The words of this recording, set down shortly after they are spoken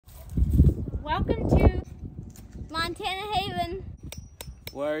Welcome to Montana Haven,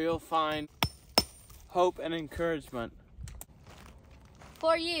 where you'll find hope and encouragement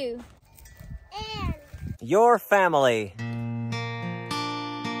for you And your family.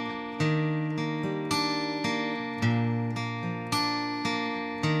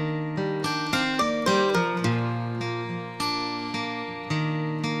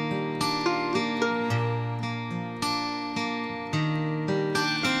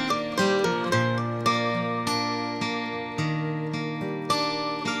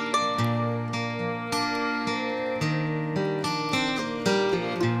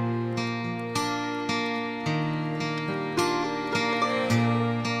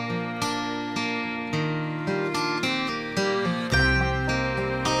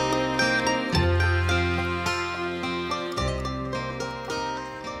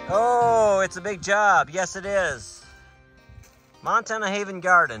 Oh, it's a big job. Yes, it is. Montana Haven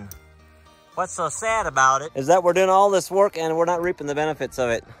Garden. What's so sad about it is that we're doing all this work and we're not reaping the benefits of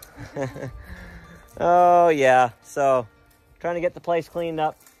it. Oh, yeah. So, trying to get the place cleaned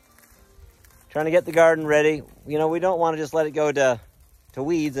up. Trying to get the garden ready. You know, we don't want to just let it go to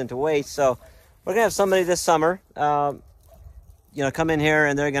weeds and to waste. So, we're going to have somebody this summer, you know, come in here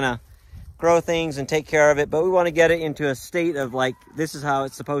and they're going to grow things and take care of it, but we want to get it into a state of like, this is how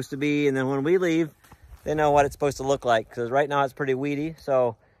it's supposed to be, and then when we leave, they know what it's supposed to look like, because right now it's pretty weedy.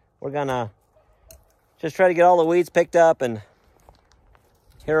 So we're gonna just try to get all the weeds picked up, and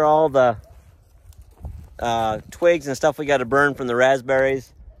here are all the twigs and stuff we got to burn from the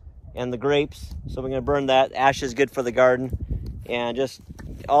raspberries and the grapes. So we're gonna burn that. Ash is good for the garden, and just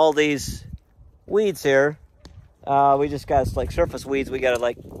all these weeds here, we just got like surface weeds we gotta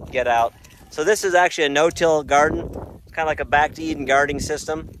like get out. So this is actually a no-till garden. It's kind of like a back to Eden gardening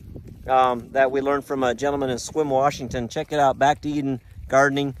system that we learned from a gentleman in Swim, Washington. Check it out, Back to Eden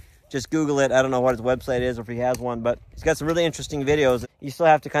Gardening. Just Google it. I don't know what his website is or if he has one, but he's got some really interesting videos. You still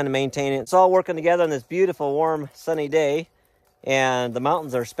have to kind of maintain it. It's all working together on this beautiful, warm, sunny day, and the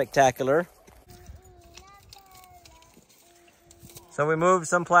mountains are spectacular. So we moved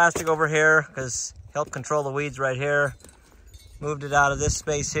some plastic over here because help control the weeds right here. Moved it out of this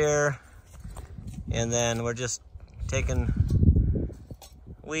space here. And then we're just taking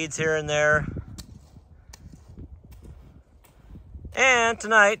weeds here and there. And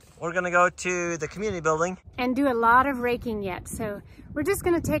tonight we're gonna go to the community building and do a lot of raking yet. So we're just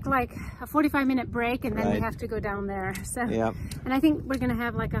gonna take like a 45-minute break, and then we have to go down there. So yeah. And I think we're gonna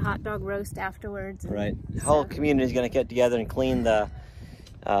have like a hot dog roast afterwards. Right. The whole community is gonna get together and clean the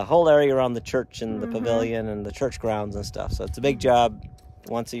whole area around the church and the pavilion and the church grounds and stuff. So it's a big job.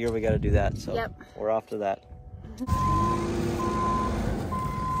 Once a year we got to do that. So we're off to that.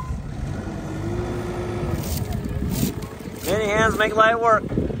 Many hands make light work.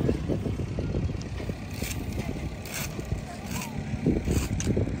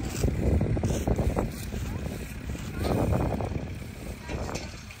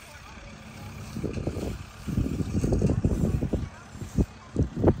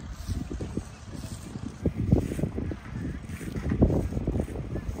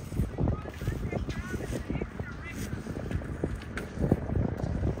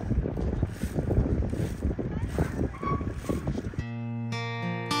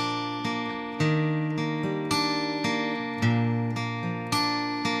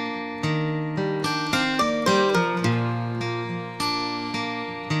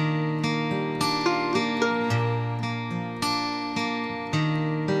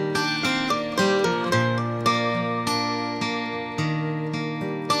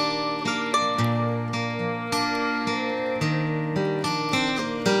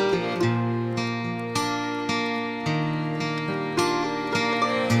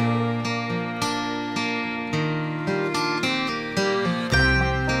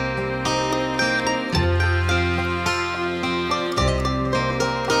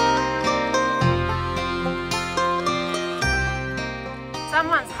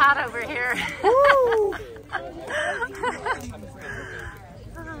 Someone's hot over here.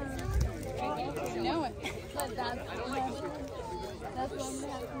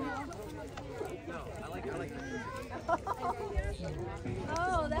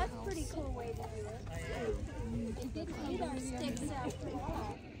 Oh, that's a pretty cool way to do it. It didn't eat our sticks after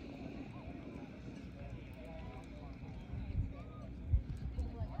all.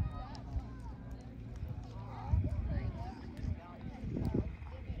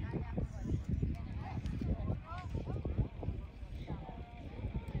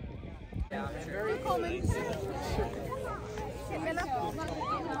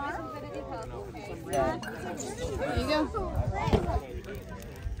 There you go.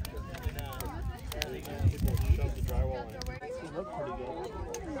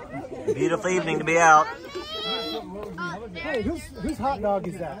 Beautiful evening to be out. Hey, whose hot dog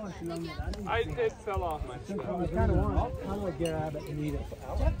is that? It fell off my stuff. I kind of want it. How do I grab it and eat it?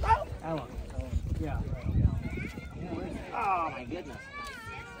 Alan. Yeah. Oh my goodness.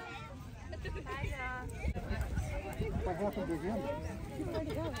 What happened to him?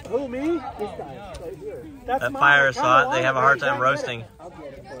 Who, me? This guy right here. That's That fire is hot. They have a hard time roasting. I'll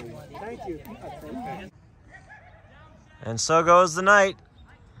get it for you. Thank you. And so goes the night.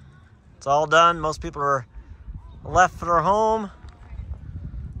 It's all done. Most people are left for their home.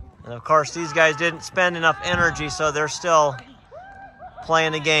 And of course, these guys didn't spend enough energy, so they're still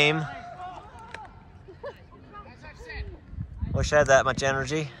playing the game. Wish I had that much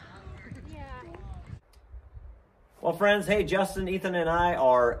energy. Well, friends, hey, Justin, Ethan, and I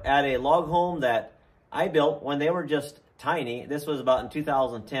are at a log home that I built when they were just tiny. This was about in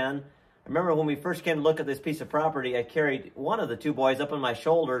 2010. I remember when we first came to look at this piece of property, I carried one of the two boys up on my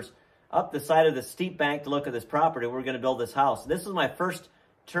shoulders up the side of the steep bank to look at this property. We're going to build this house. This is my first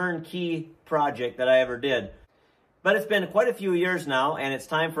turnkey project that I ever did. But it's been quite a few years now, and it's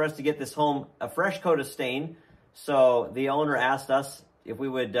time for us to get this home a fresh coat of stain. So the owner asked us if we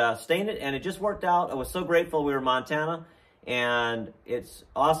would stain it, and it just worked out. I was so grateful. We were in Montana, and it's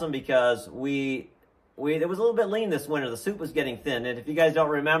awesome because it was a little bit lean this winter. The soup was getting thin, and if you guys don't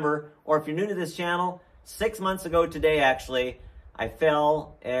remember, or if you're new to this channel, 6 months ago today, actually, I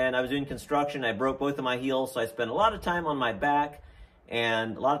fell, and I was doing construction. I broke both of my heels, so I spent a lot of time on my back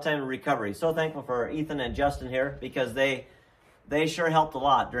and a lot of time in recovery. So thankful for Ethan and Justin here because they sure helped a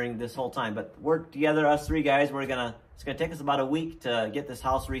lot during this whole time. But we're together, us three guys. It's gonna take us about a week to get this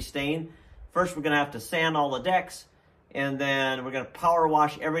house restained. First, we're gonna have to sand all the decks, and then we're gonna power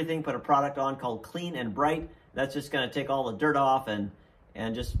wash everything, put a product on called Clean and Bright. That's just gonna take all the dirt off and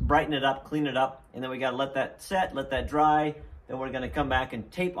just brighten it up, clean it up. And then we gotta let that set, let that dry. Then we're gonna come back and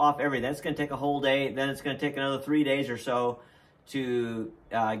tape off everything. That's gonna take a whole day. Then it's gonna take another 3 days or so to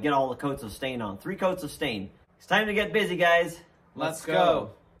get all the coats of stain on. 3 coats of stain. It's time to get busy, guys. Let's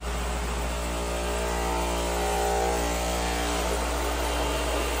go.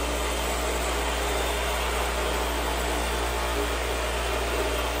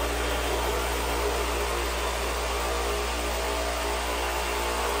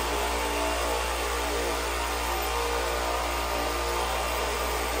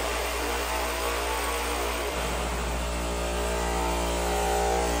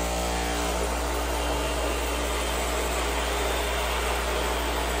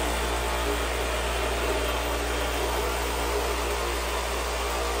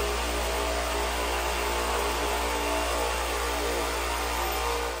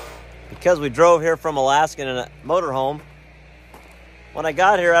 Because we drove here from Alaska in a motorhome, when I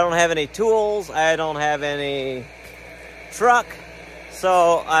got here, I don't have any tools, I don't have any truck,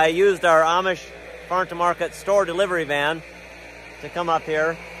 so I used our Amish farm-to-market store delivery van to come up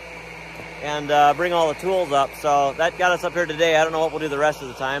here and bring all the tools up. So that got us up here today. I don't know what we'll do the rest of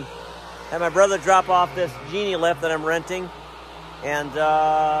the time. Had my brother drop off this Genie lift that I'm renting, and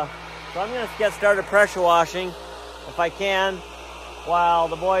so I'm going to get started pressure washing if I can, while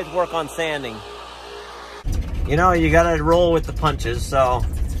the boys work on sanding. You know, you gotta roll with the punches, so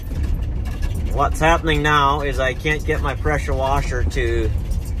what's happening now is I can't get my pressure washer to,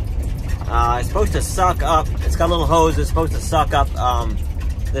 it's supposed to suck up, it's got a little hose that's supposed to suck up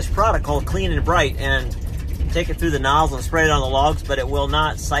this product called Clean and Bright and take it through the nozzle and spray it on the logs, but it will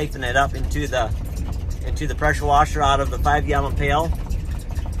not siphon it up into the pressure washer out of the 5-gallon pail.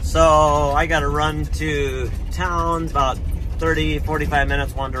 So I gotta run to town about 30-45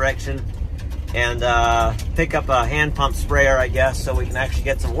 minutes one direction and pick up a hand pump sprayer, I guess, so we can actually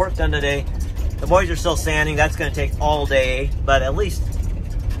get some work done today. The boys are still sanding. That's going to take all day, but at least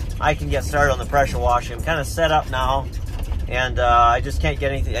I can get started on the pressure washing. I'm kind of set up now, and I just can't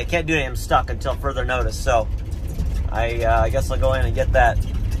get anything. I can't do anything. I'm stuck until further notice, so I guess I'll go in and get that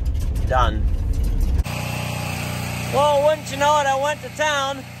done. Well, wouldn't you know it, I went to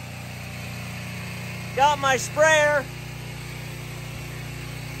town, got my sprayer.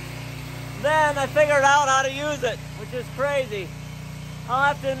 Then I figured out how to use it, which is crazy.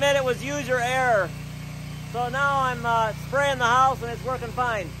 I'll have to admit it was user error. So now I'm spraying the house and it's working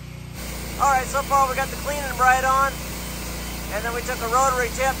fine. All right, so far we got the Clean and Bright on, and then we took a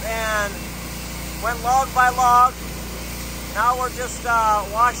rotary tip and went log by log. Now we're just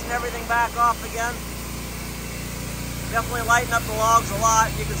washing everything back off again. Definitely lighten up the logs a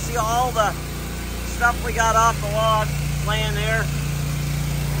lot. You can see all the stuff we got off the log laying there.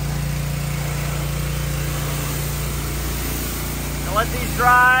 Let these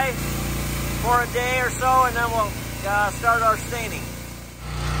dry for a day or so, and then we'll start our staining.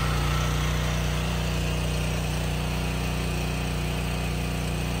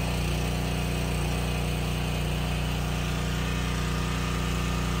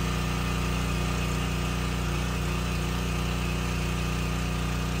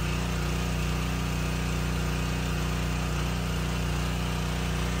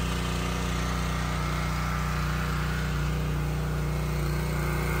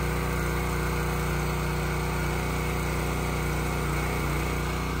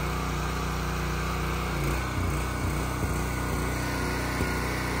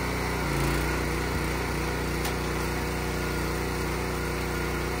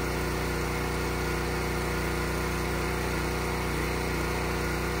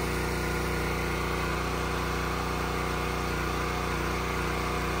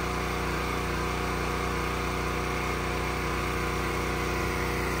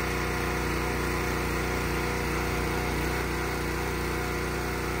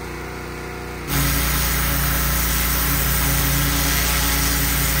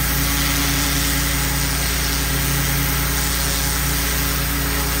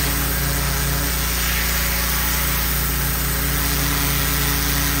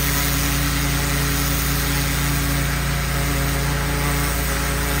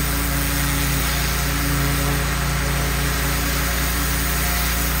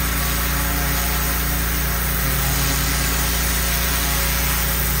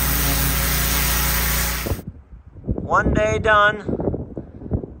 One day done.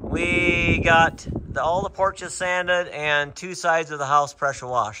 We got all the porches sanded and 2 sides of the house pressure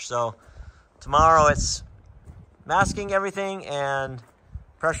washed. So tomorrow it's masking everything and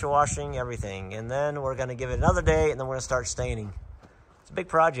pressure washing everything. And then we're gonna give it another day and then we're gonna start staining. It's a big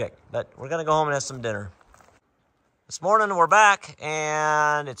project, but we're gonna go home and have some dinner. This morning we're back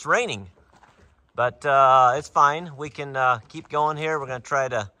and it's raining, but it's fine. We can keep going here. We're gonna try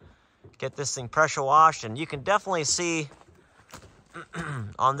to get this thing pressure washed, and you can definitely see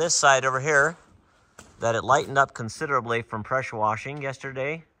on this side over here that it lightened up considerably from pressure washing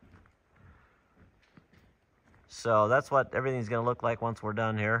yesterday. So that's what everything's gonna look like once we're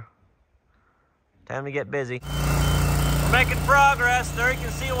done here. Time to get busy. We're making progress. There you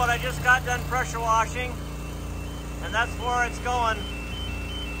can see what I just got done pressure washing, and that's where it's going.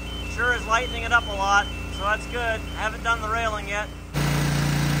 Sure is lightening it up a lot, so that's good. I haven't done the railing yet.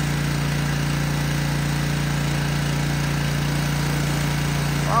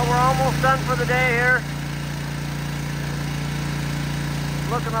 Well, we're almost done for the day here.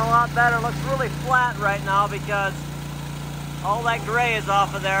 Looking a lot better. Looks really flat right now because all that gray is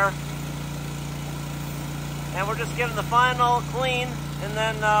off of there. And we're just giving the final clean, and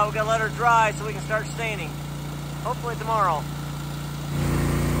then we're gonna let her dry so we can start staining. Hopefully tomorrow.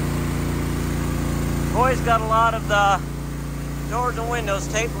 Boys got a lot of the doors and windows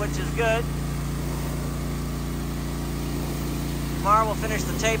taped, which is good. Tomorrow we'll finish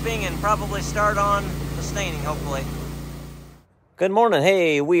the taping and probably start on the staining, hopefully. Good morning.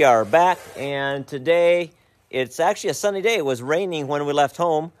 Hey, we are back, and today it's actually a sunny day. It was raining when we left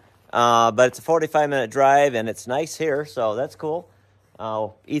home, but it's a 45-minute drive, and it's nice here, so that's cool.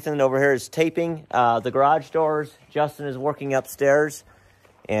 Ethan over here is taping the garage doors. Justin is working upstairs,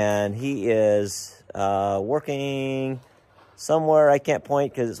 and he is working somewhere. I can't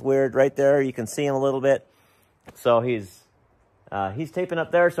point because it's weird. Right there, you can see him a little bit. So he's taping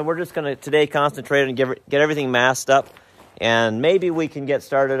up there, so we're just going to today concentrate and get everything masked up, and maybe we can get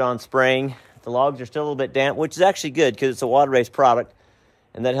started on spraying. The logs are still a little bit damp, which is actually good because it's a water-based product,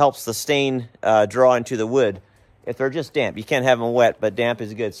 and that helps the stain draw into the wood. If they're just damp, you can't have them wet, but damp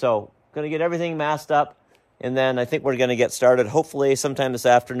is good. So going to get everything masked up, and then I think we're going to get started hopefully sometime this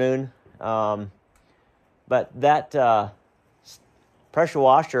afternoon. But that pressure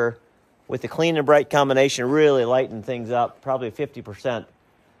washer with the clean and bright combination really lightened things up, probably 50%.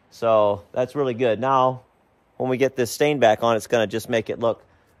 So that's really good. Now, when we get this stain back on, it's going to just make it look,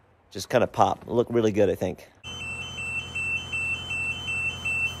 just kind of pop. It'll look really good, I think.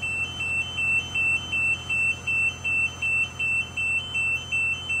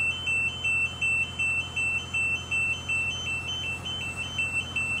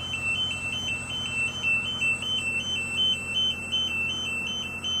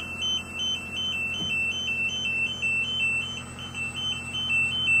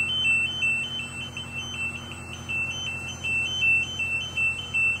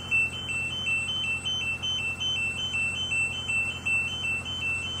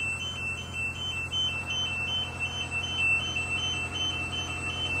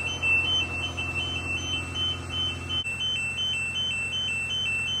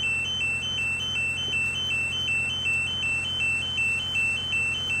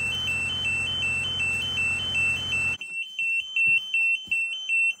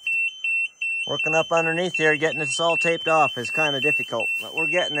 Working up underneath here, getting this all taped off is kind of difficult, but we're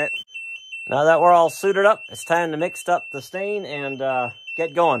getting it. Now that we're all suited up, it's time to mix up the stain and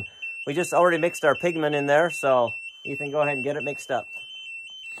get going. We just already mixed our pigment in there, so Ethan, go ahead and get it mixed up.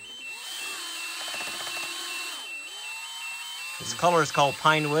 This color is called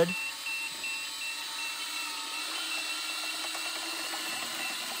Pine Wood.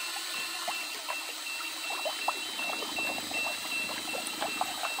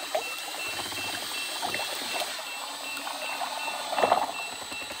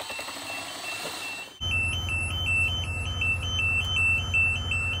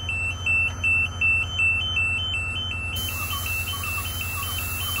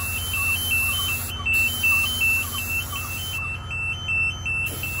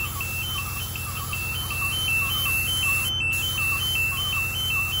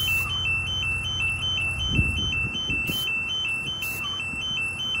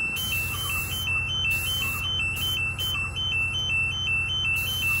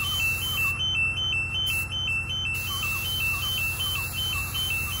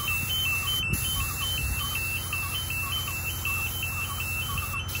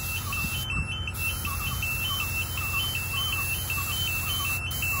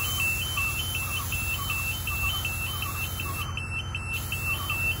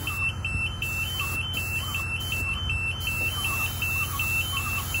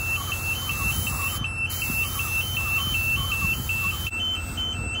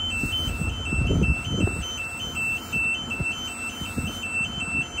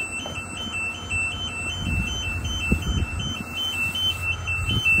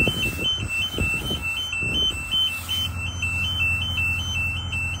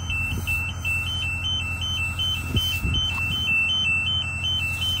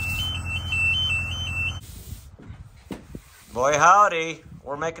 Boy howdy,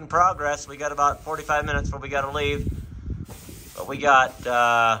 we're making progress. We got about 45 minutes before we got to leave. But we got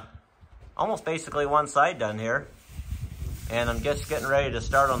almost basically one side done here. And I'm just getting ready to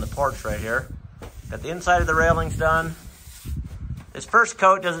start on the porch right here. Got the inside of the railings done. This first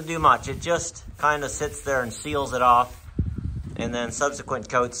coat doesn't do much. It just kind of sits there and seals it off. And then subsequent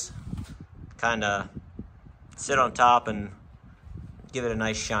coats kind of sit on top and give it a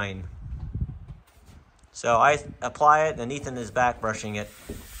nice shine. So I apply it, and Ethan is back brushing it.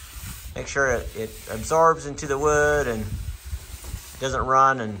 Make sure it absorbs into the wood and doesn't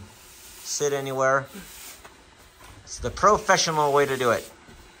run and sit anywhere. It's the professional way to do it.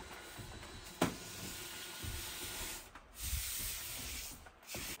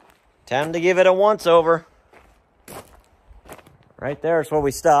 Time to give it a once over. Right there is where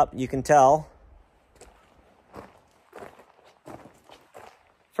we stop, you can tell.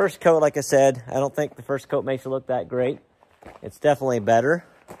 First coat, like I said, I don't think the first coat makes it look that great. It's definitely better.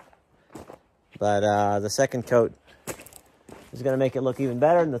 But the second coat is going to make it look even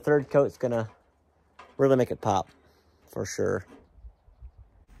better, and the third coat's going to really make it pop, for sure.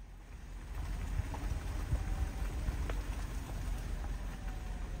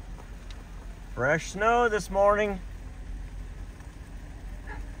 Fresh snow this morning.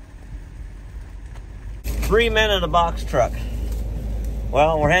 3 men in a box truck.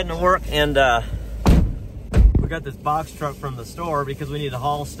 Well, we're heading to work, and we got this box truck from the store because we need to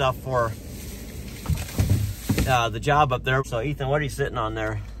haul stuff for the job up there. So Ethan, what are you sitting on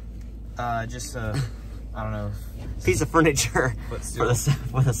there? Just I don't know, piece of furniture for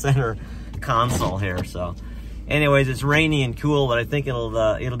the center console here. So anyways, it's rainy and cool, but I think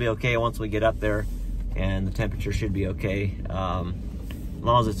it'll be okay once we get up there, and the temperature should be okay. As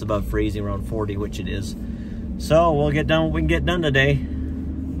long as it's above freezing, around 40, which it is. So we'll get done what we can get done today.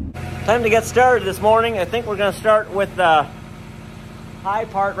 Time to get started this morning. I think we're going to start with the high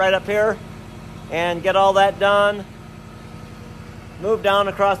part right up here and get all that done. Move down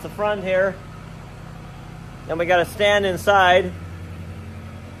across the front here. Then we got to stand inside.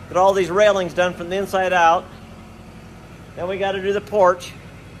 Get all these railings done from the inside out. Then we got to do the porch.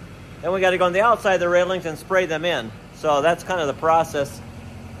 Then we got to go on the outside of the railings and spray them in. So that's kind of the process.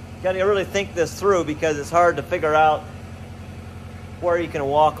 Got to really think this through because it's hard to figure out where you can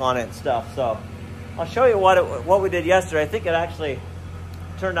walk on it and stuff. So I'll show you what we did yesterday. I think it actually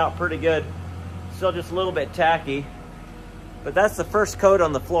turned out pretty good. Still just a little bit tacky, but that's the first coat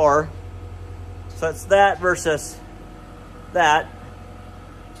on the floor. So it's that versus that.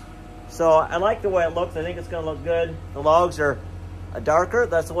 So I like the way it looks. I think it's going to look good. The logs are darker.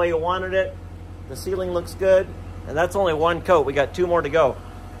 That's the way you wanted it. The ceiling looks good, and that's only one coat. We got 2 more to go.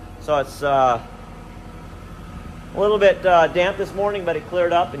 So it's a little bit damp this morning, but it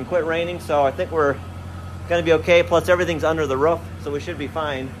cleared up and quit raining. So I think we're going to be okay. Plus everything's under the roof, so we should be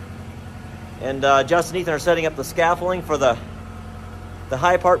fine. And Justin and Ethan are setting up the scaffolding for the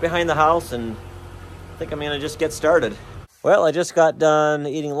high part behind the house, and I think I'm going to just get started. Well, I just got done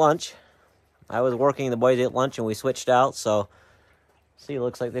eating lunch. I was working, the boys ate lunch, and we switched out. So see, it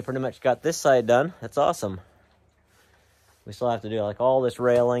looks like they pretty much got this side done. That's awesome. We still have to do like all this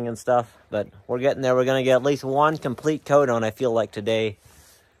railing and stuff, but we're getting there. We're going to get at least 1 complete coat on, I feel like, today.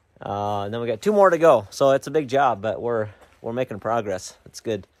 And then we got 2 more to go. So it's a big job, but we're making progress. It's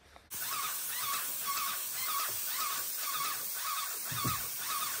good.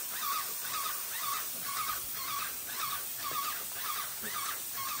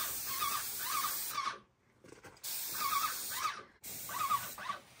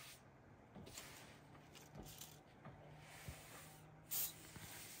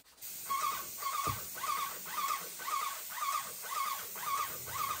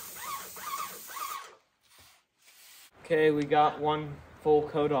 Okay, we got 1 full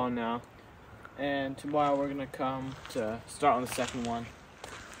coat on now, and tomorrow we're gonna come to start on the second one.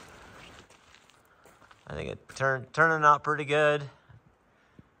 I think it's turning out pretty good.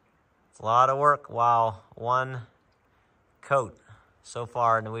 It's a lot of work. Wow, 1 coat so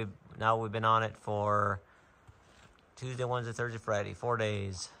far, and we've been on it for Tuesday, Wednesday, Thursday, Friday, 4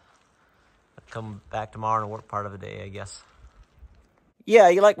 days. I'll come back tomorrow and work part of a day, I guess. Yeah,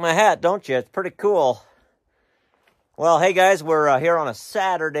 you like my hat, don't you? It's pretty cool. Well, hey guys, we're here on a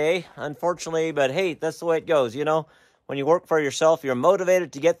Saturday, unfortunately, but hey, that's the way it goes, you know? When you work for yourself, you're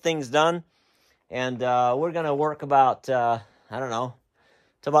motivated to get things done, and we're going to work about, I don't know,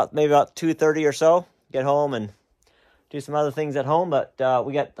 till maybe about 2:30 or so, get home and do some other things at home, but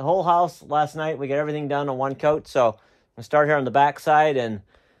we got the whole house last night. We got everything done on 1 coat, so we'll start here on the back side, and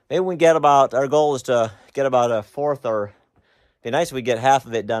maybe we get about, our goal is to get about a 1/4, or it'd be nice if we get half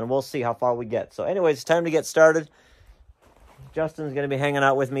of it done. We'll see how far we get. So anyways, it's time to get started. Justin's going to be hanging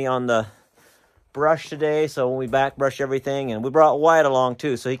out with me on the brush today, so when we back brush everything, and we brought Wyatt along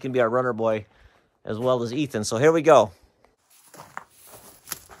too, so he can be our runner boy as well as Ethan. So here we go.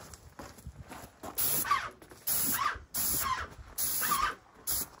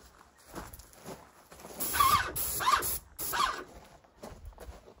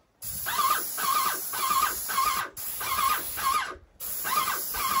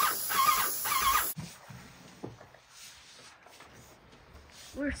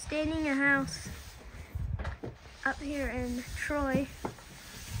 We're staying in a house up here in Troy.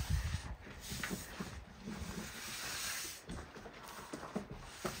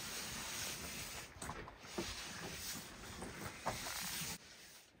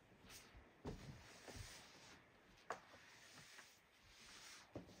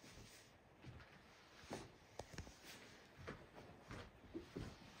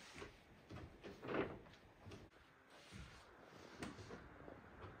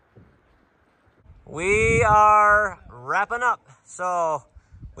 We are wrapping up. So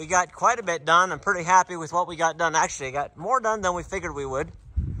we got quite a bit done. I'm pretty happy with what we got done. Actually, I got more done than we figured we would,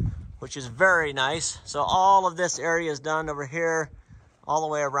 which is very nice. So all of this area is done over here, all the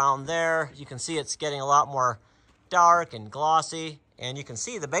way around there. You can see it's getting a lot more dark and glossy, and you can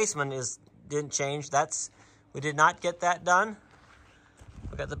see the basement didn't change. We did not get that done.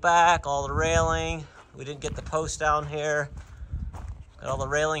 We got the back, all the railing. We didn't get the post down here. Got all the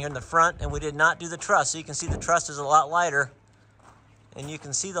railing here in the front, and we did not do the truss. So you can see the truss is a lot lighter, and you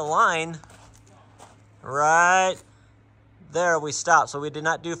can see the line right there. We stopped, so we did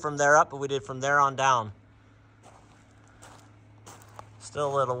not do from there up, but we did from there on down.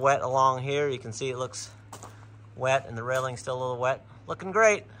 Still a little wet along here. You can see it looks wet, and the railing's still a little wet. Looking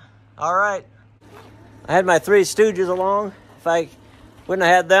great. All right. I had my three stooges along. If I wouldn't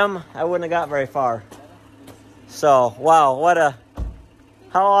have had them, I wouldn't have got very far. So, wow,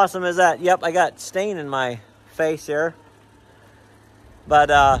 how awesome is that? Yep, I got stain in my face here. But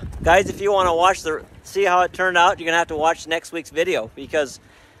guys, if you want to see how it turned out, you're gonna have to watch next week's video, because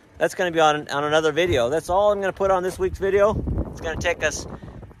that's gonna be on another video. That's all I'm gonna put on this week's video. It's gonna take us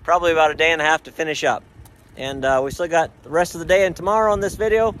probably about a day and a half to finish up. And we still got the rest of the day and tomorrow on this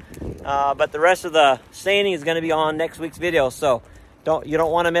video, but the rest of the staining is gonna be on next week's video. So you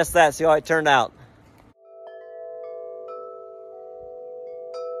don't wanna miss that. See how it turned out.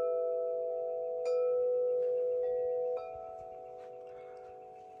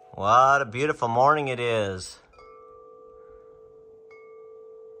 What a beautiful morning it is.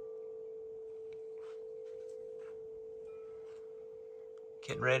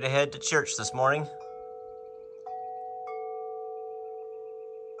 Getting ready to head to church this morning.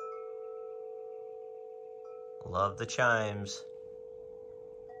 Love the chimes.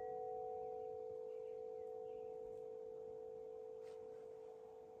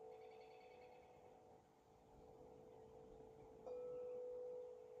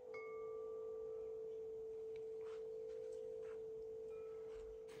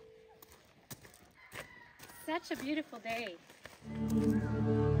 Such a beautiful day.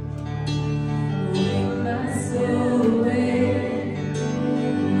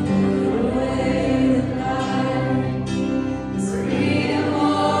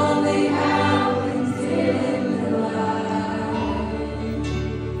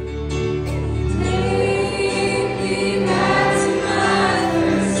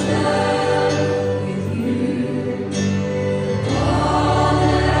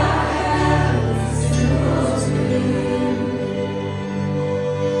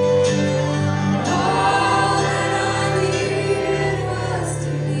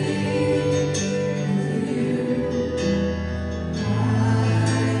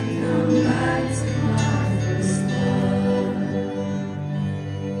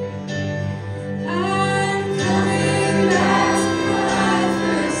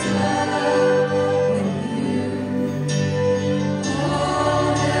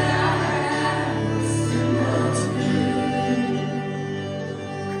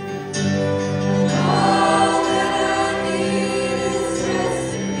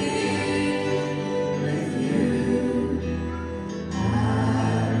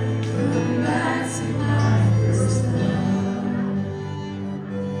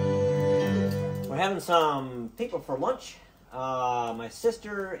 Some people for lunch. My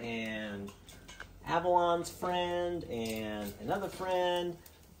sister and Avalon's friend and another friend,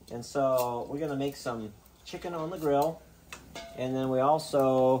 and so we're gonna make some chicken on the grill, and then we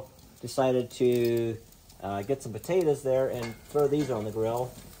also decided to get some potatoes there and throw these on the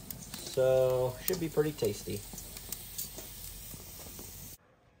grill, so should be pretty tasty.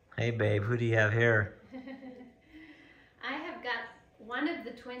 Hey babe, who do you have here? I have one of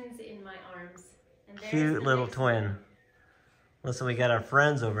the twins in my arms. And Cute little twin. Listen, we got our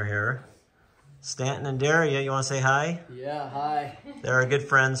friends over here. Stanton and Daria, you want to say hi? Yeah, hi. They're our good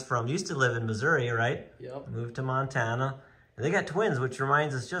friends from, used to live in Missouri, right? Yep. Moved to Montana. And they got twins, which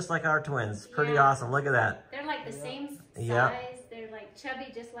reminds us just like our twins. Pretty awesome. Look at that. They're like the same size. Yep. They're like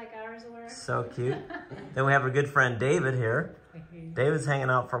chubby, just like ours were. So cute. Then we have our good friend David here. David's hanging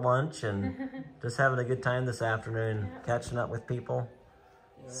out for lunch and just having a good time this afternoon, catching up with people.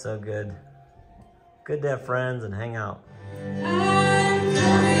 So good. Good to have friends and hang out.